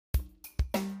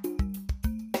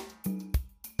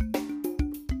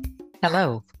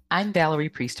Hello, I'm Valerie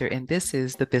Priester, and this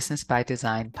is the Business by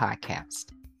Design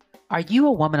podcast. Are you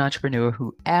a woman entrepreneur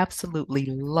who absolutely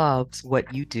loves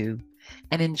what you do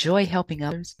and enjoy helping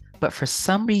others, but for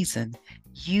some reason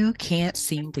you can't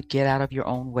seem to get out of your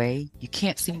own way? You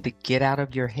can't seem to get out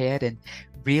of your head and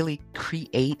really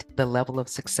create the level of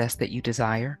success that you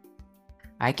desire?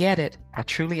 I get it. I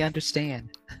truly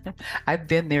understand. I've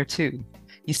been there too.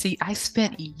 You see, I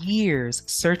spent years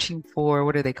searching for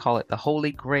what do they call it? The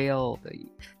holy grail, the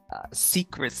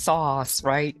secret sauce,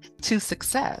 right? To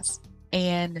success.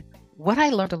 And what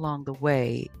I learned along the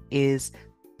way is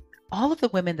all of the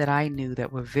women that I knew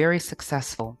that were very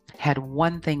successful had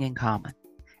one thing in common,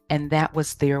 and that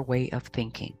was their way of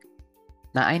thinking.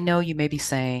 Now, I know you may be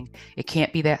saying it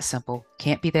can't be that simple,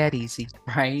 can't be that easy,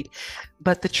 right?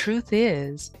 But the truth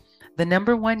is, the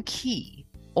number one key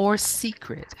or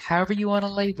secret, however you want to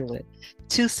label it,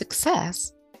 to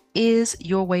success is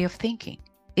your way of thinking.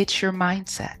 It's your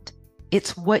mindset.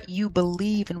 It's what you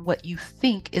believe and what you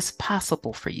think is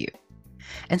possible for you.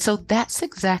 And so that's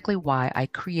exactly why I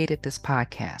created this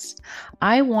podcast.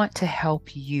 I want to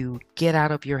help you get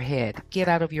out of your head, get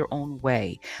out of your own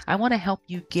way. I want to help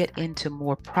you get into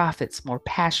more profits, more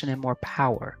passion, and more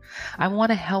power. I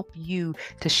want to help you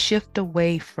to shift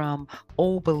away from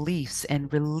old beliefs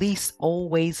and release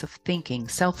old ways of thinking,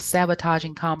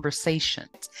 self-sabotaging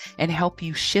conversations, and help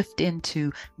you shift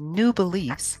into new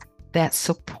beliefs that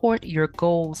support your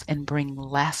goals and bring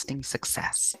lasting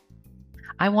success.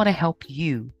 I want to help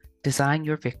you design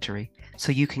your victory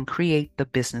so you can create the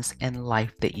business and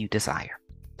life that you desire.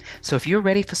 So if you're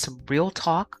ready for some real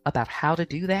talk about how to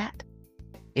do that,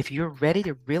 if you're ready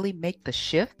to really make the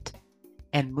shift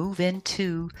and move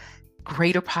into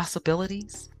greater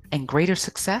possibilities and greater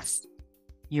success,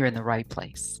 you're in the right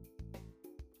place.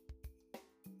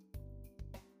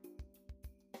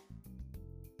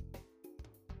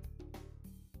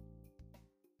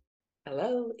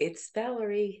 Hello, it's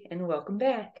Valerie, and welcome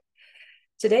back.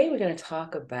 Today, we're going to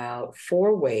talk about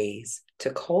 4 ways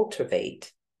to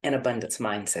cultivate an abundance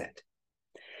mindset.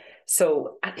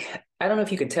 So, I don't know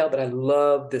if you can tell, but I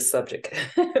love this subject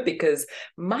because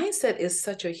mindset is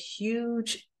such a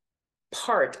huge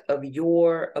part of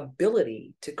your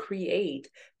ability to create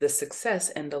the success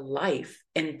and the life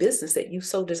and business that you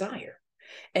so desire.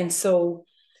 And so,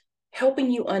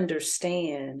 helping you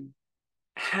understand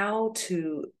how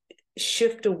to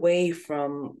shift away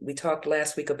from, we talked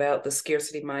last week about the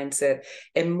scarcity mindset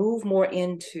and move more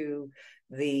into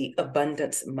the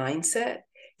abundance mindset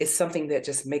is something that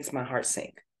just makes my heart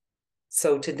sing.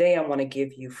 So today I want to give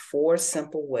you 4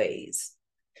 simple ways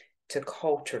to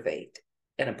cultivate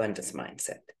an abundance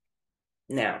mindset.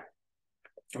 Now,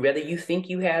 whether you think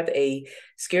you have a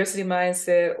scarcity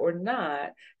mindset or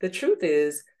not, the truth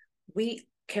is we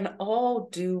can all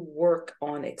do work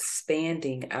on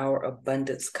expanding our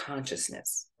abundance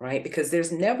consciousness, right? Because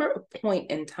there's never a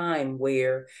point in time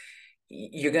where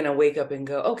you're going to wake up and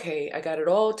go, okay, I got it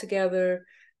all together.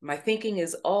 My thinking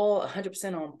is all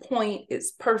 100% on point.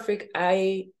 It's perfect.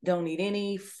 I don't need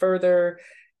any further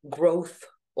growth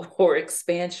or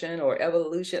expansion or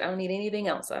evolution. I don't need anything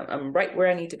else. I'm right where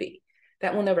I need to be.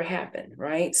 That will never happen,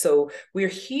 right? So we're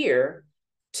here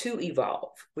to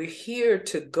evolve. We're here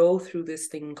to go through this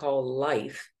thing called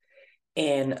life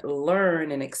and learn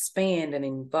and expand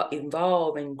and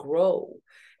evolve and grow.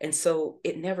 And so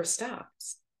it never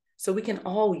stops. So we can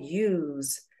all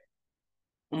use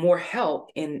more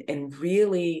help in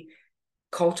really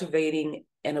cultivating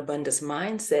an abundance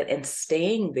mindset and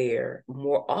staying there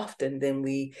more often than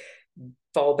we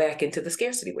fall back into the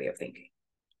scarcity way of thinking.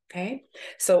 Okay.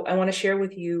 So I want to share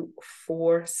with you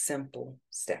 4 simple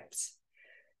steps.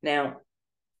 Now,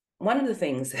 one of the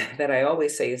things that I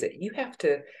always say is that you have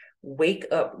to wake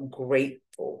up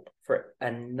grateful for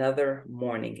another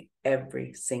morning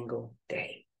every single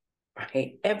day,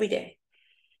 right? Every day.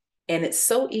 And it's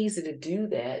so easy to do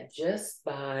that just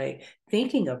by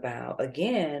thinking about,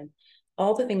 again,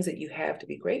 all the things that you have to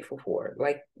be grateful for,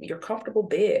 like your comfortable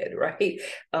bed, right?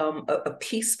 A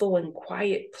peaceful and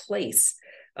quiet place,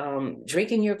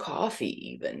 drinking your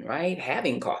coffee, even, right?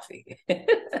 Having coffee,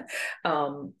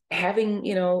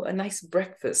 having, a nice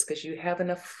breakfast because you have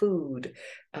enough food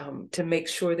to make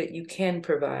sure that you can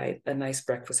provide a nice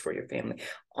breakfast for your family.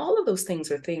 All of those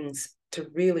things are things to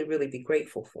really, really be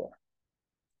grateful for.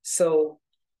 So,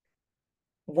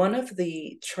 one of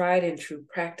the tried and true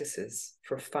practices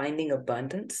for finding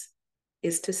abundance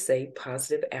is to say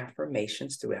positive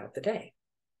affirmations throughout the day,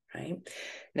 right?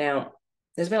 Now,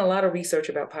 there's been a lot of research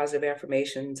about positive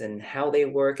affirmations and how they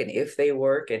work and if they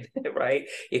work and right,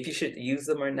 if you should use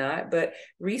them or not. But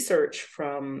research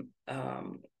from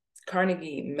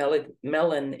Carnegie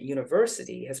Mellon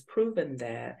University has proven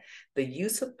that the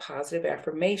use of positive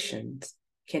affirmations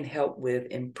can help with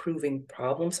improving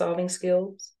problem-solving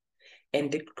skills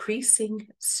and decreasing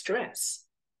stress,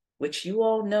 which you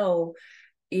all know,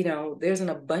 there's an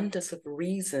abundance of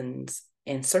reasons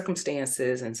and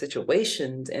circumstances and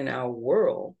situations in our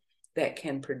world that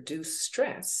can produce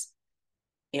stress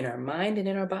in our mind and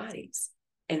in our bodies.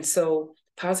 And so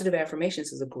positive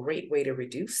affirmations is a great way to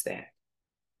reduce that,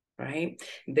 right?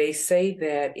 They say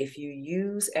that if you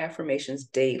use affirmations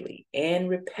daily and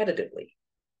repetitively,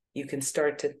 you can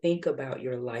start to think about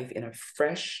your life in a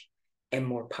fresh and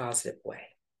more positive way.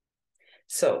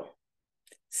 So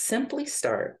simply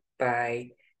start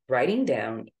by writing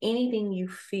down anything you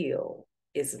feel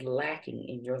is lacking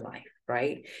in your life,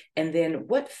 right? And then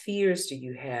what fears do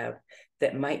you have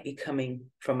that might be coming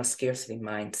from a scarcity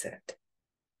mindset?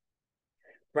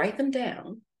 Write them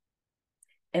down.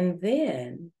 And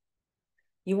then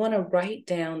you want to write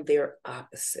down their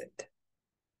opposite,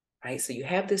 right? So you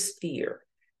have this fear.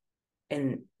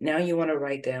 And now you want to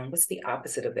write down what's the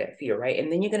opposite of that fear, right?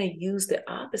 And then you're going to use the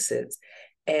opposites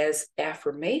as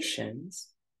affirmations,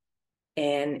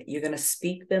 and you're going to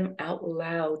speak them out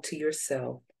loud to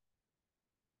yourself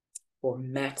for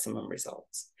maximum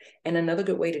results. And another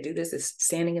good way to do this is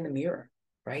standing in the mirror,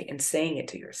 right? And saying it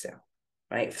to yourself,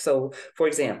 right? So, for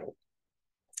example,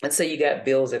 let's say you got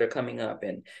bills that are coming up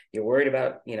and you're worried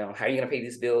about, how you're going to pay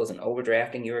these bills and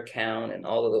overdrafting your account and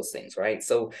all of those things, right?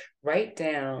 So write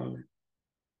down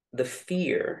the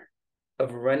fear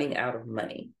of running out of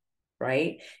money,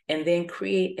 right? And then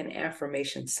create an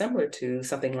affirmation similar to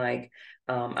something like,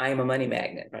 I am a money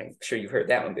magnet, right? I'm sure you've heard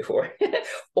that one before.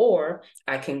 Or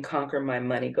I can conquer my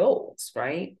money goals,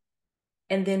 right?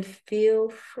 And then feel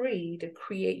free to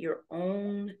create your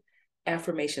own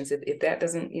affirmations. If that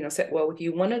doesn't, set well with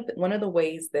you, one of the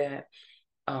ways that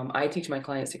I teach my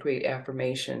clients to create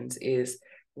affirmations is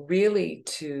really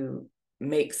to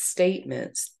make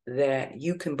statements that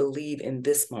you can believe in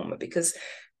this moment. Because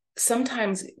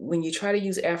sometimes when you try to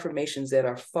use affirmations that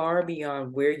are far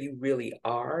beyond where you really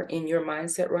are in your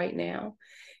mindset right now,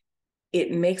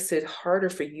 it makes it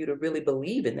harder for you to really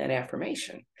believe in that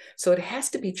affirmation. So it has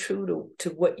to be true to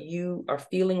what you are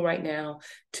feeling right now,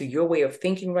 to your way of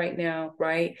thinking right now,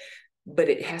 right? But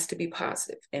it has to be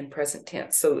positive and present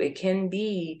tense. So it can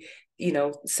be,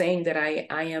 saying that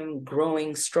I am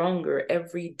growing stronger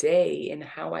every day in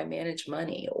how I manage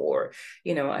money, or,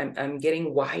 I'm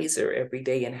getting wiser every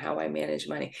day in how I manage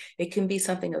money. It can be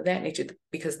something of that nature,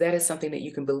 because that is something that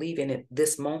you can believe in at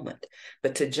this moment.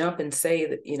 But to jump and say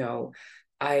that,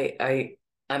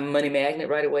 I'm a money magnet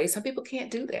right away, some people can't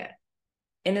do that.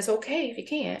 And it's okay if you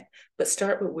can't, but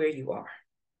start with where you are.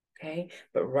 Okay,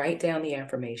 but write down the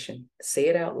affirmation, say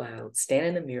it out loud, stand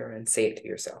in the mirror and say it to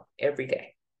yourself every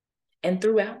day and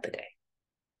throughout the day.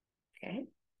 Okay.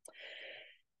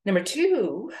 Number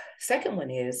two, second one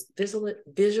is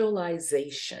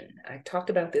visualization. I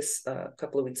talked about this a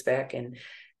couple of weeks back, and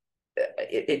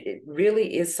it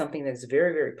really is something that's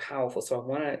very, very powerful. So I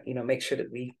want to, make sure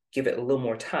that we give it a little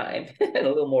more time and a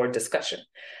little more discussion.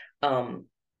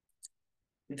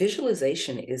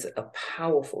 Visualization is a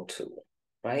powerful tool,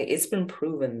 right? It's been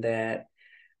proven that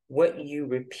what you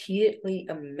repeatedly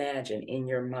imagine in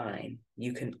your mind,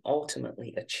 you can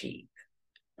ultimately achieve,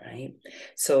 right?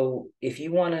 So if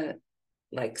you want to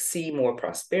see more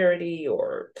prosperity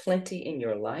or plenty in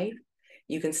your life,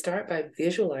 you can start by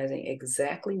visualizing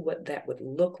exactly what that would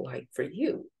look like for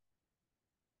you.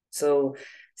 So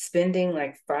spending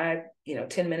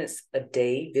 10 minutes a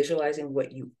day visualizing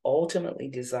what you ultimately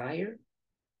desire,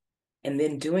 and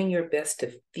then doing your best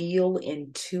to feel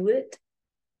into it,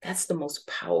 that's the most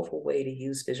powerful way to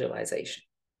use visualization.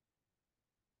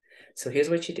 So here's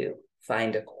what you do.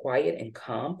 Find a quiet and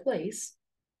calm place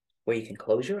where you can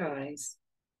close your eyes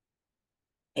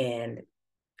and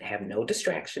have no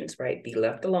distractions, right? Be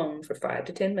left alone for 5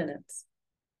 to 10 minutes.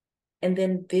 And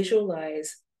then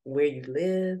visualize where you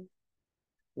live,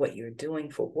 what you're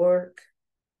doing for work,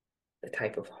 the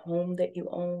type of home that you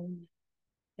own,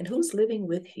 and who's living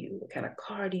with you. What kind of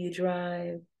car do you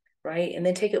drive, right? And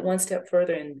then take it one step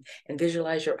further and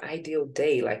visualize your ideal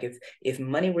day. Like if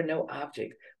money were no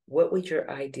object, what would your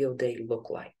ideal day look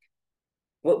like?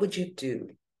 What would you do?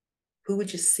 Who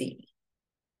would you see?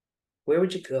 Where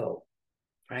would you go,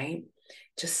 right?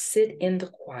 Just sit in the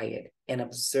quiet and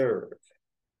observe.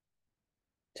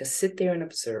 Just sit there and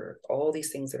observe all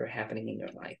these things that are happening in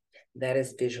your life. That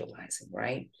is visualizing,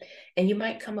 right? And you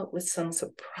might come up with some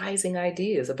surprising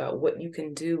ideas about what you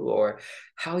can do or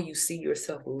how you see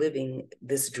yourself living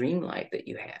this dream life that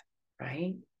you have,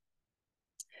 right?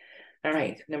 All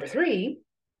right, number three,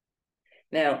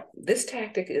 Now, this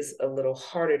tactic is a little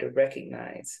harder to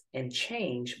recognize and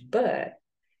change, but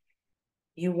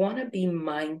you want to be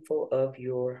mindful of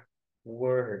your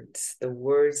words, the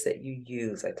words that you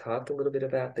use. I talked a little bit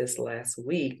about this last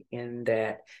week in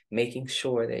that making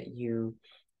sure that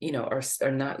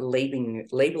are not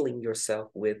labeling yourself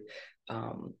with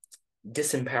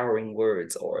disempowering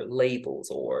words or labels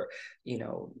or, you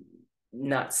know,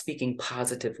 not speaking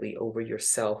positively over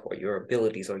yourself or your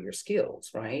abilities or your skills,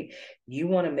 right? You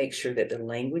want to make sure that the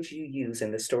language you use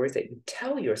and the stories that you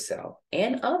tell yourself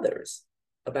and others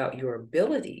about your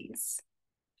abilities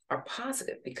are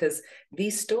positive, because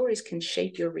these stories can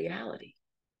shape your reality.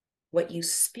 What you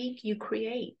speak, you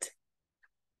create.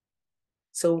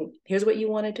 So here's what you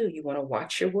want to do. You want to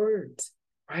watch your words,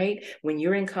 right? When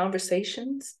you're in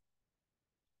conversations,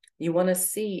 you want to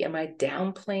see, am I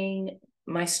downplaying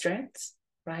my strengths,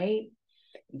 right?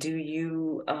 Do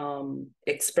you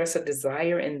express a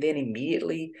desire and then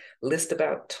immediately list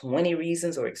about 20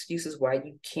 reasons or excuses why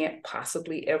you can't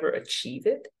possibly ever achieve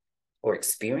it or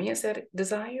experience that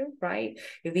desire, right?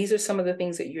 If these are some of the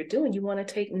things that you're doing, you want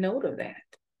to take note of that.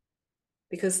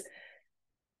 Because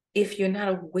if you're not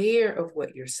aware of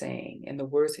what you're saying and the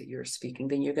words that you're speaking,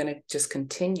 then you're going to just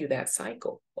continue that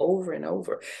cycle over and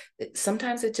over.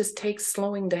 Sometimes it just takes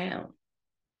slowing down,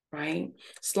 right?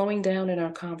 Slowing down in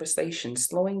our conversation,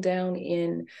 slowing down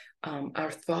in our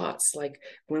thoughts, like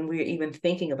when we're even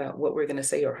thinking about what we're going to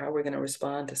say or how we're going to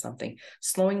respond to something,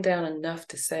 slowing down enough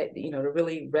to say, to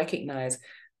really recognize,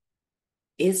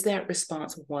 is that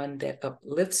response one that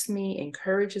uplifts me,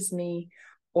 encourages me,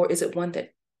 or is it one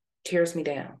that tears me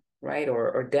down, right?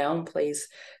 Or downplays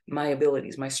my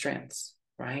abilities, my strengths,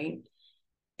 right?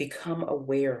 Become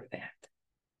aware of that.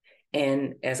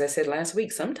 And as I said last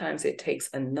week, sometimes it takes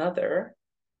another,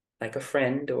 like a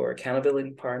friend or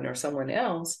accountability partner or someone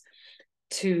else,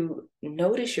 to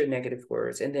notice your negative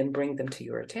words and then bring them to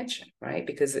your attention, right?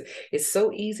 Because it's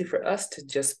so easy for us to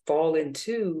just fall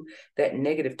into that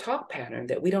negative talk pattern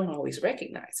that we don't always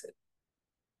recognize it.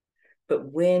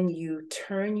 But when you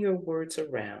turn your words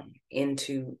around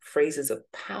into phrases of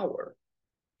power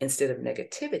instead of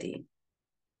negativity,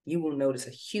 you will notice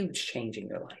a huge change in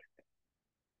your life.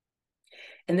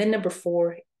 And then number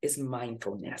 4 is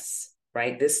mindfulness,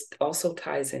 right? This also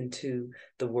ties into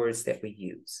the words that we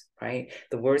use, right?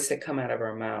 The words that come out of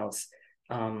our mouths,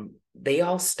 they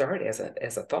all start as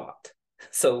a thought.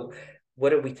 So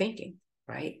what are we thinking,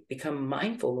 right? Become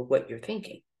mindful of what you're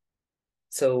thinking.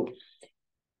 So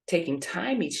taking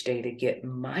time each day to get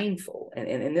mindful,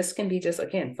 and this can be just,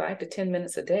 again, 5 to 10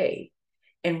 minutes a day,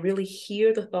 and really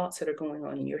hear the thoughts that are going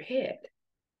on in your head.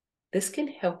 This can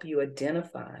help you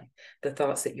identify the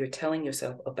thoughts that you're telling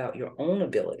yourself about your own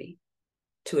ability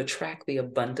to attract the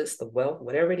abundance, the wealth,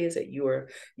 whatever it is that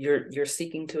you're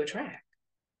seeking to attract,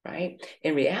 right?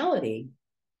 In reality,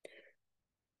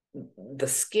 the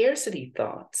scarcity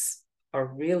thoughts are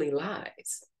really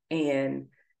lies. And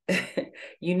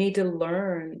you need to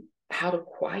learn how to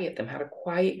quiet them, how to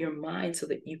quiet your mind so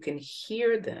that you can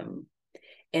hear them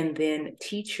and then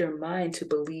teach your mind to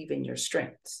believe in your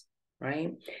strengths,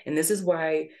 right? And this is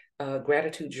why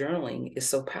gratitude journaling is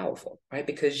so powerful, right?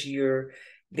 Because you're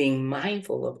being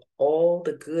mindful of all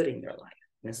the good in your life.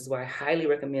 And this is why I highly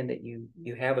recommend that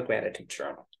you have a gratitude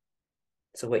journal.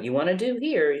 So what you want to do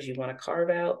here is you want to carve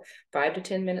out 5 to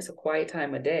 10 minutes of quiet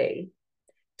time a day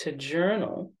to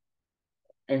journal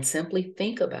and simply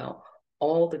think about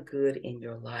all the good in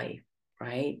your life,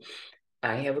 right?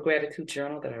 I have a gratitude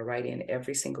journal that I write in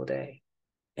every single day.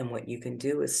 And what you can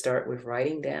do is start with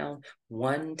writing down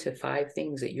 1 to 5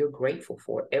 things that you're grateful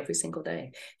for every single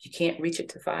day. If you can't reach it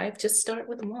to 5, just start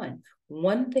with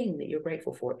one thing that you're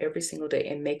grateful for every single day,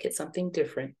 and make it something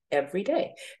different every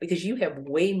day, because you have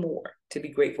way more to be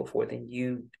grateful for than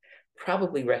you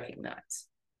probably recognize.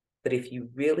 But if you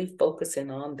really focus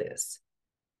in on this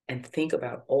and think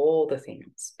about all the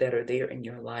things that are there in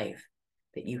your life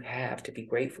that you have to be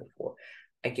grateful for,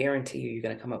 I guarantee you're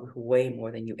going to come up with way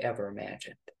more than you ever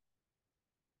imagined.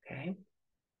 Okay?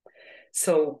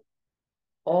 So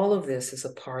all of this is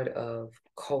a part of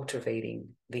cultivating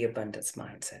the abundance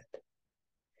mindset.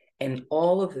 And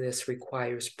all of this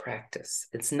requires practice.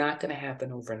 It's not going to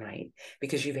happen overnight,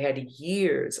 because you've had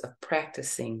years of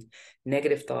practicing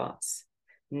negative thoughts,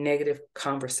 negative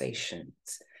conversations,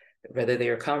 whether they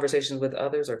are conversations with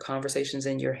others or conversations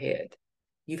in your head.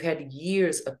 You've had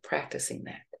years of practicing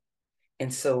that.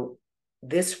 And so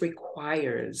this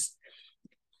requires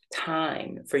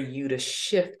time for you to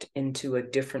shift into a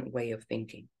different way of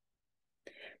thinking.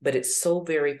 But it's so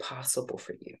very possible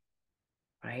for you,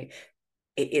 right?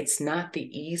 It's not the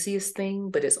easiest thing,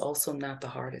 but it's also not the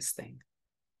hardest thing.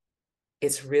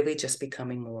 It's really just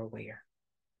becoming more aware.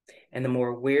 And the more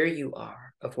aware you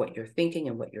are of what you're thinking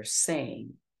and what you're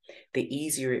saying, the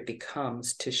easier it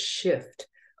becomes to shift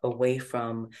away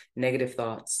from negative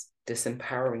thoughts,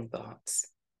 disempowering thoughts,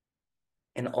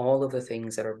 and all of the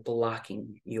things that are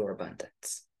blocking your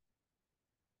abundance.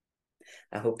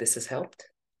 I hope this has helped.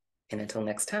 And until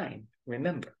next time,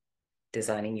 remember,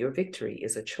 designing your victory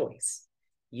is a choice.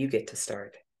 You get to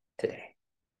start today.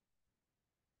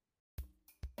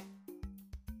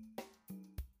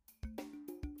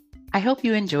 I hope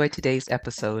you enjoyed today's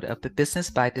episode of the Business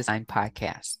by Design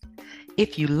podcast.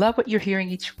 If you love what you're hearing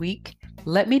each week,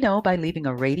 let me know by leaving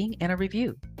a rating and a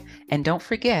review. And don't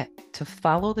forget to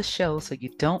follow the show so you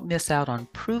don't miss out on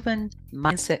proven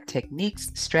mindset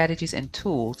techniques, strategies, and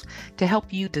tools to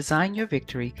help you design your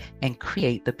victory and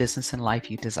create the business and life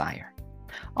you desire.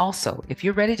 Also, if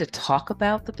you're ready to talk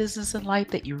about the business and life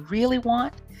that you really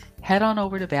want, head on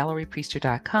over to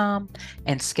valeriepriester.com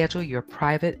and schedule your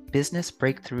private business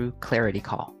breakthrough clarity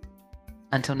call.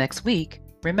 Until next week,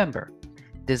 remember,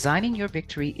 designing your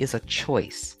victory is a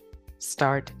choice.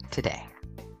 Start today.